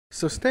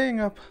So staying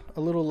up a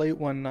little late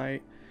one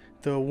night,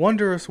 the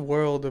wondrous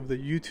world of the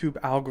YouTube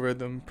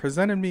algorithm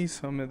presented me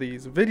some of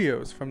these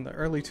videos from the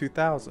early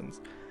 2000s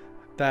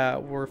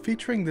that were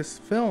featuring this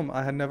film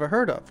I had never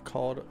heard of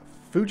called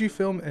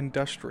Fujifilm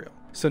Industrial.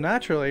 So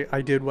naturally,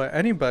 I did what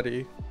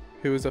anybody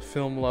who is a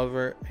film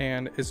lover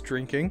and is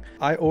drinking.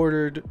 I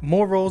ordered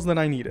more rolls than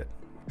I needed.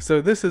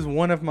 So this is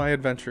one of my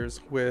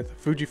adventures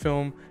with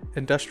Fujifilm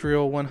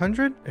Industrial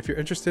 100. If you're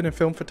interested in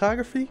film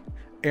photography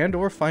and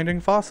or finding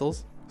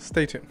fossils,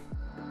 stay tuned.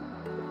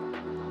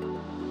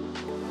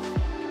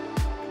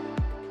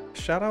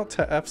 Shout out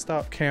to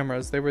f-stop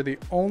cameras. They were the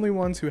only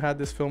ones who had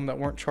this film that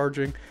weren't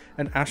charging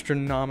an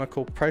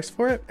astronomical price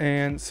for it,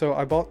 and so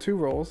I bought 2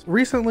 rolls.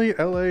 Recently,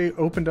 LA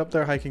opened up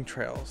their hiking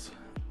trails,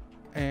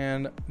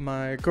 and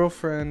my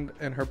girlfriend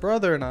and her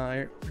brother and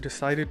I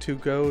decided to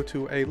go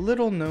to a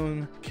little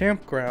known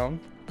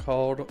campground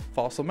called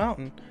Fossil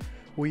Mountain.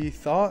 We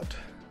thought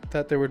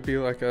that there would be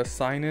like a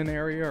sign-in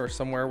area or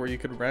somewhere where you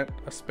could rent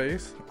a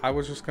space. I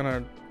was just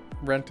gonna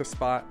rent a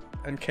spot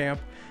and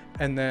camp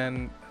and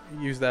then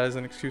use that as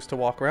an excuse to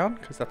walk around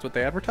because that's what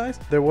they advertised.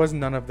 There was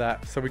none of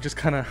that, so we just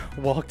kind of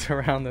walked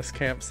around this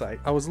campsite.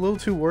 I was a little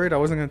too worried I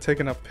wasn't going to take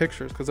enough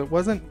pictures because it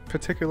wasn't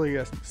particularly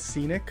a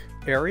scenic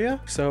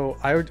area, so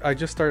I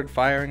just started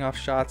firing off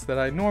shots that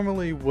I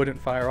normally wouldn't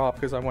fire off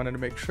because I wanted to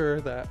make sure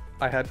that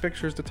I had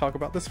pictures to talk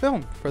about this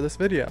film for this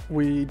video.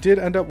 We did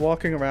end up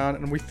walking around,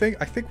 and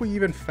I think we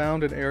even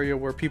found an area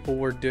where people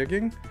were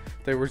digging.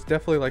 There was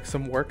definitely like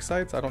some work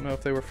sites. I don't know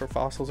if they were for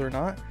fossils or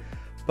not,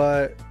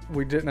 but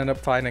we didn't end up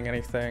finding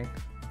anything,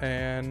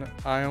 and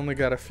I only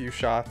got a few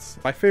shots.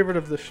 My favorite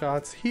of the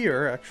shots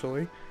here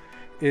actually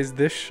is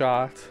this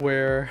shot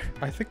where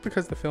I think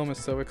because the film is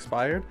so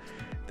expired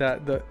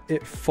that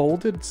it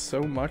folded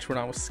so much when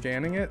I was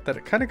scanning it that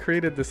it kind of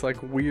created this like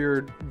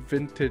weird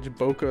vintage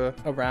bokeh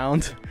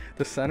around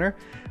the center,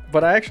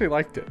 but I actually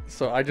liked it,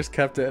 so I just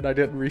kept it and I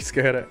didn't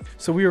rescan it.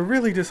 So we were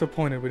really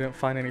disappointed we didn't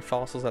find any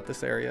fossils at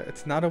this area.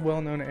 It's not a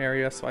well-known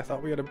area, so I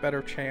thought we had a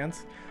better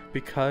chance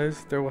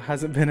because there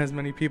hasn't been as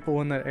many people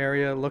in that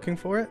area looking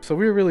for it. So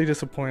we were really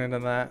disappointed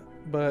in that.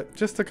 But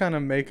just to kind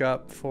of make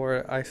up for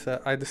it,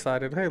 I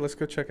decided, hey, let's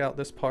go check out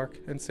this park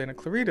in Santa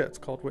Clarita. It's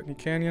called Whitney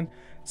Canyon.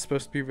 It's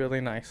supposed to be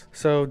really nice.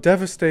 So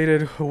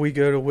devastated, we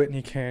go to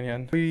Whitney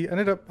Canyon. We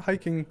ended up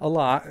hiking a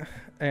lot,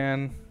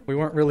 and we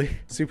weren't really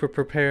super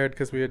prepared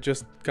because we had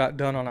just got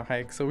done on a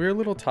hike. So we were a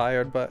little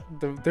tired, but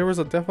there was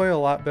definitely a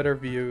lot better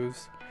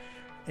views.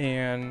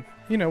 And,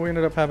 you know, we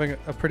ended up having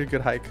a pretty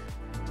good hike.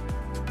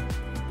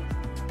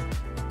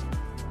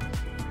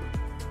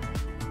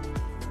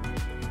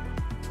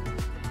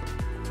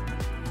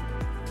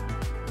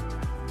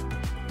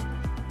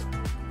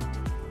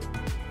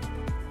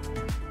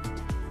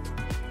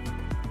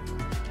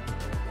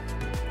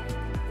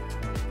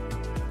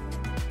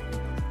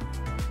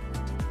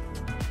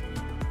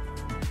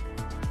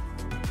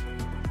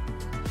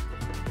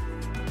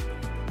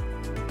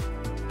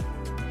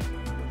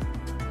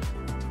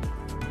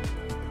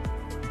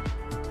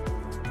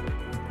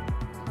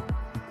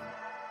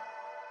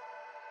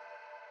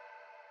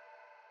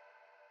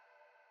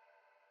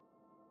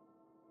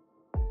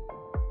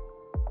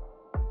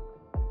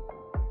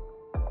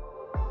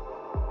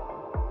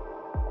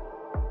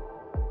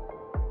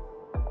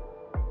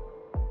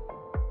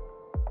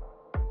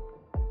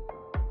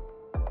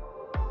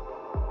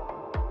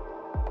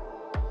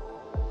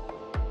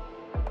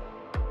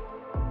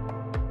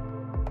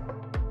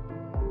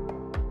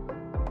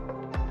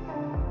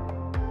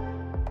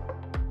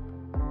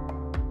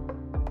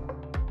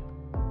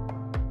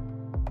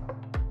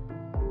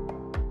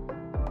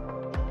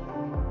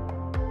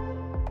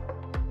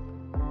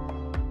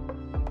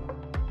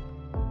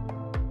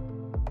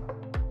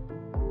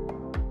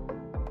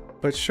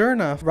 But sure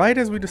enough, right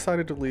as we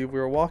decided to leave, we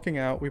were walking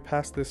out, we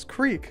passed this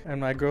creek,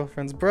 and my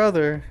girlfriend's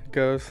brother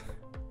goes,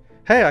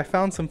 "Hey, I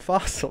found some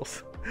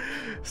fossils."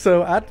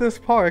 So at this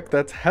park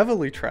that's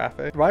heavily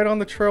trafficked, right on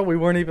the trail we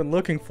weren't even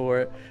looking for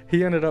it,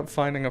 he ended up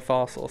finding a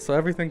fossil. So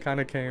everything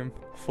kind of came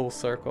full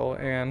circle,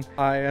 and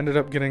I ended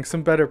up getting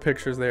some better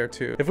pictures there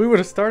too. If we would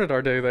have started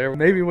our day there,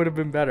 maybe it would have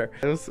been better.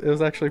 It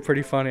was actually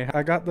pretty funny.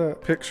 I got the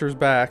pictures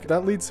back.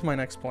 That leads to my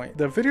next point.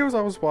 The videos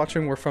I was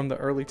watching were from the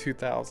early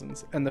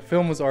 2000s, and the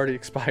film was already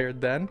expired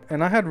then.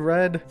 And I had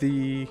read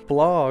the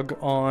blog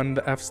on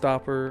the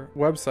F-Stopper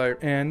website,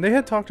 and they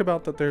had talked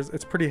about that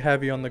it's pretty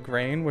heavy on the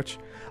grain, which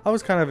I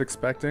was kind of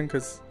expecting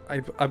because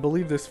I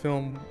believe this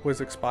film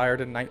was expired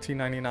in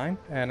 1999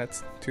 and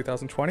it's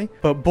 2020.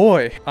 But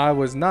boy, I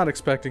was not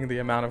expecting the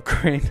amount of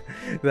grain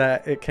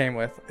that it came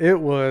with. It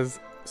was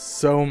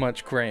so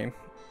much grain.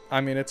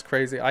 I mean, it's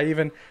crazy.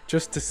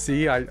 Just to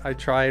see, I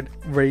tried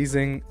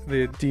raising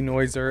the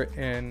denoiser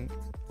in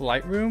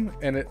Lightroom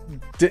and it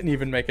didn't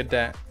even make a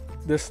dent.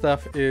 This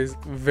stuff is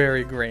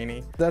very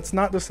grainy. That's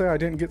not to say I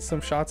didn't get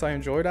some shots I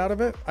enjoyed out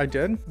of it. I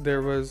did.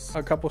 There was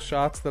a couple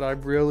shots that I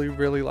really,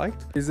 really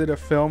liked. Is it a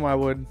film I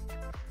would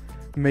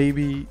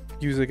maybe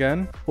use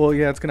again? Well,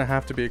 yeah, it's gonna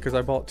have to be because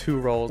I bought 2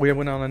 rolls. We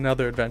went on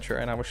another adventure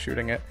and I was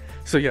shooting it.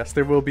 So yes,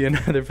 there will be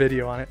another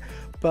video on it.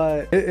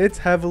 but it's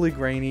heavily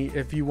grainy.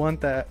 If you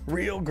want that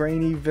real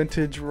grainy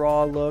vintage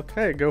raw look,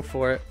 hey, go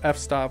for it.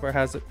 F-Stopper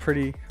has it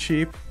pretty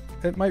cheap.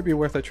 It might be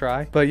worth a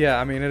try. But yeah,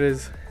 I mean,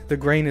 the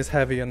grain is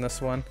heavy in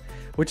this one,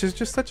 which is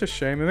just such a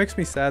shame. It makes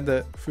me sad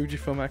that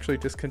Fujifilm actually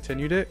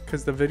discontinued it,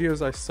 because the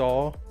videos I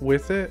saw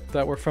with it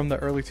that were from the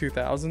early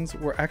 2000s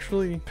were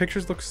actually,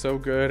 pictures look so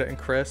good and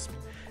crisp,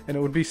 and it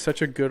would be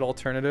such a good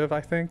alternative,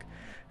 I think.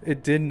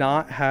 It did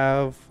not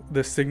have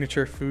the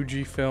signature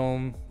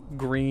Fujifilm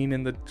green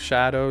in the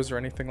shadows or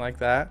anything like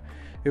that.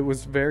 It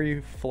was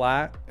very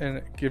flat,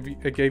 and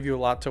it gave you a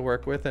lot to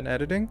work with in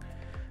editing.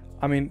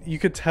 I mean, you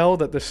could tell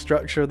that the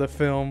structure of the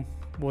film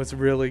was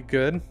really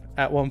good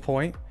at one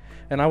point,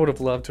 and I would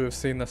have loved to have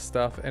seen this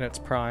stuff in its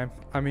prime.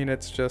 I mean,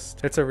 it's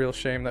a real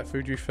shame that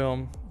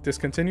Fujifilm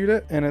discontinued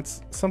it, and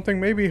it's something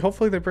maybe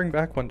hopefully they bring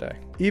back one day.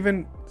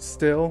 Even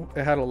still,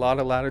 it had a lot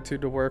of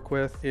latitude to work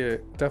with.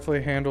 It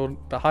definitely handled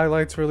the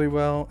highlights really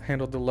well,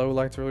 handled the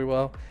lowlights really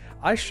well.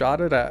 I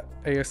shot it at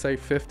ASA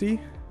 50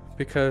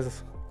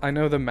 because I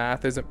know the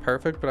math isn't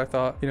perfect, but I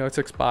thought, you know, it's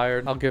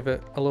expired. I'll give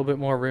it a little bit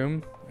more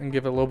room and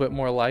give it a little bit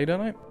more light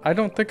on it. I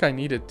don't think I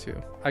needed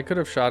to. I could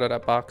have shot it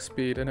at box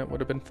speed and it would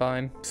have been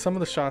fine. Some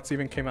of the shots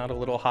even came out a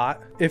little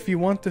hot. If you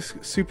want this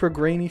super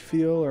grainy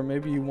feel, or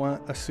maybe you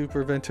want a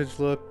super vintage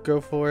look,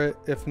 go for it.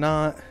 If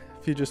not,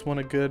 if you just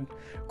want a good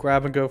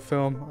grab and go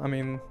film, I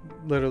mean,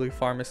 literally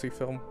pharmacy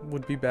film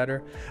would be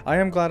better. I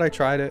am glad I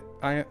tried it.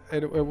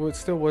 It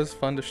still was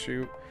fun to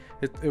shoot.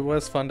 It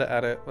was fun to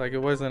edit. Like, it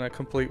wasn't a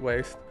complete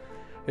waste.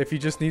 If you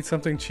just need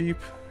something cheap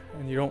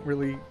and you don't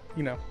really,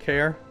 you know,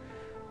 care,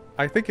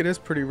 I think it is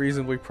pretty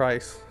reasonably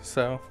priced.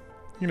 So,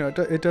 you know,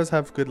 it does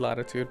have good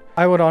latitude.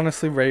 I would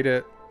honestly rate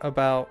it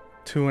about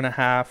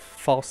 2.5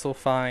 fossil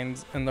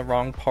finds in the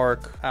wrong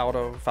park out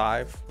of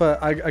 5. But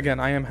again,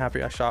 I am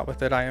happy I shot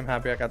with it. I am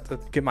happy I got to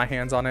get my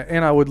hands on it,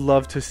 and I would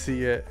love to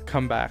see it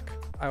come back.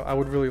 I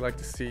would really like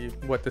to see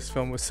what this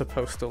film was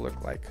supposed to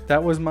look like.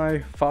 That was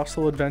my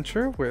fossil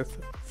adventure with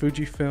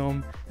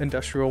Fujifilm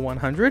Industrial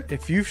 100.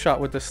 If you've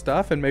shot with this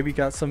stuff and maybe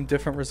got some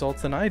different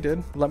results than I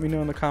did, let me know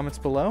in the comments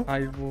below.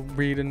 I will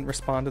read and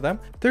respond to them.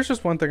 There's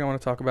just one thing I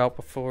want to talk about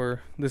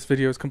before this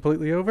video is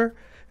completely over,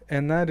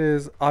 and that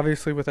is,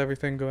 obviously, with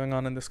everything going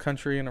on in this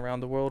country and around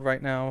the world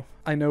right now,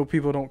 I know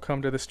people don't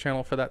come to this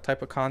channel for that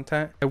type of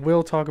content. I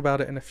will talk about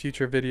it in a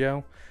future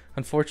video.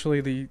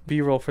 Unfortunately, the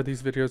B-roll for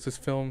these videos is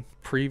film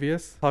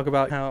previous. Talk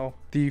about how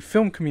the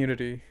film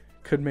community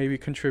could maybe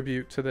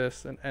contribute to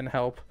this and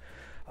help.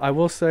 I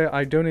will say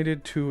I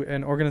donated to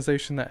an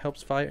organization that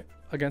helps fight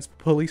against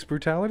police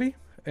brutality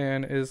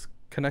and is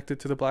connected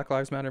to the Black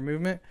Lives Matter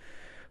movement.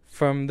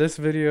 From this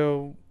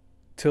video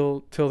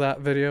till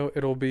that video,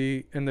 it'll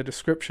be in the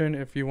description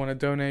if you want to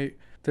donate.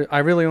 I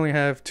really only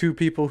have 2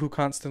 people who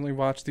constantly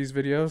watch these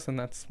videos, and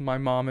that's my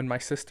mom and my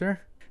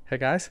sister. Hey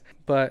guys.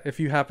 But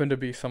if you happen to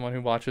be someone who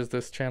watches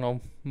this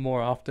channel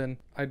more often,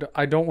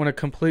 I don't want to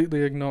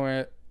completely ignore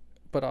it,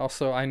 but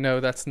also I know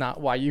that's not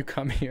why you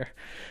come here.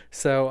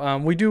 So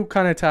we do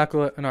kind of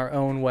tackle it in our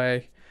own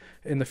way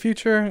in the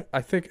future.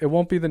 I think it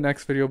won't be the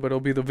next video, but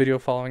it'll be the video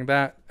following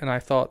that, and I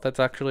thought that's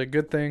actually a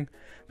good thing,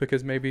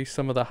 because maybe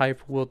some of the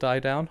hype will die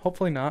down.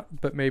 Hopefully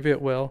not, but maybe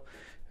it will.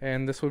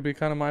 And this would be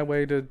kind of my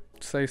way to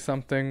say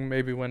something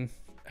maybe when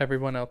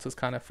everyone else has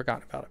kind of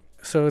forgotten about it.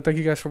 So thank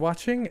you guys for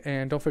watching,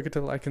 and don't forget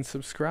to like and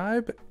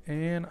subscribe,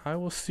 and I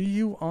will see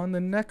you on the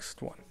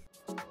next one.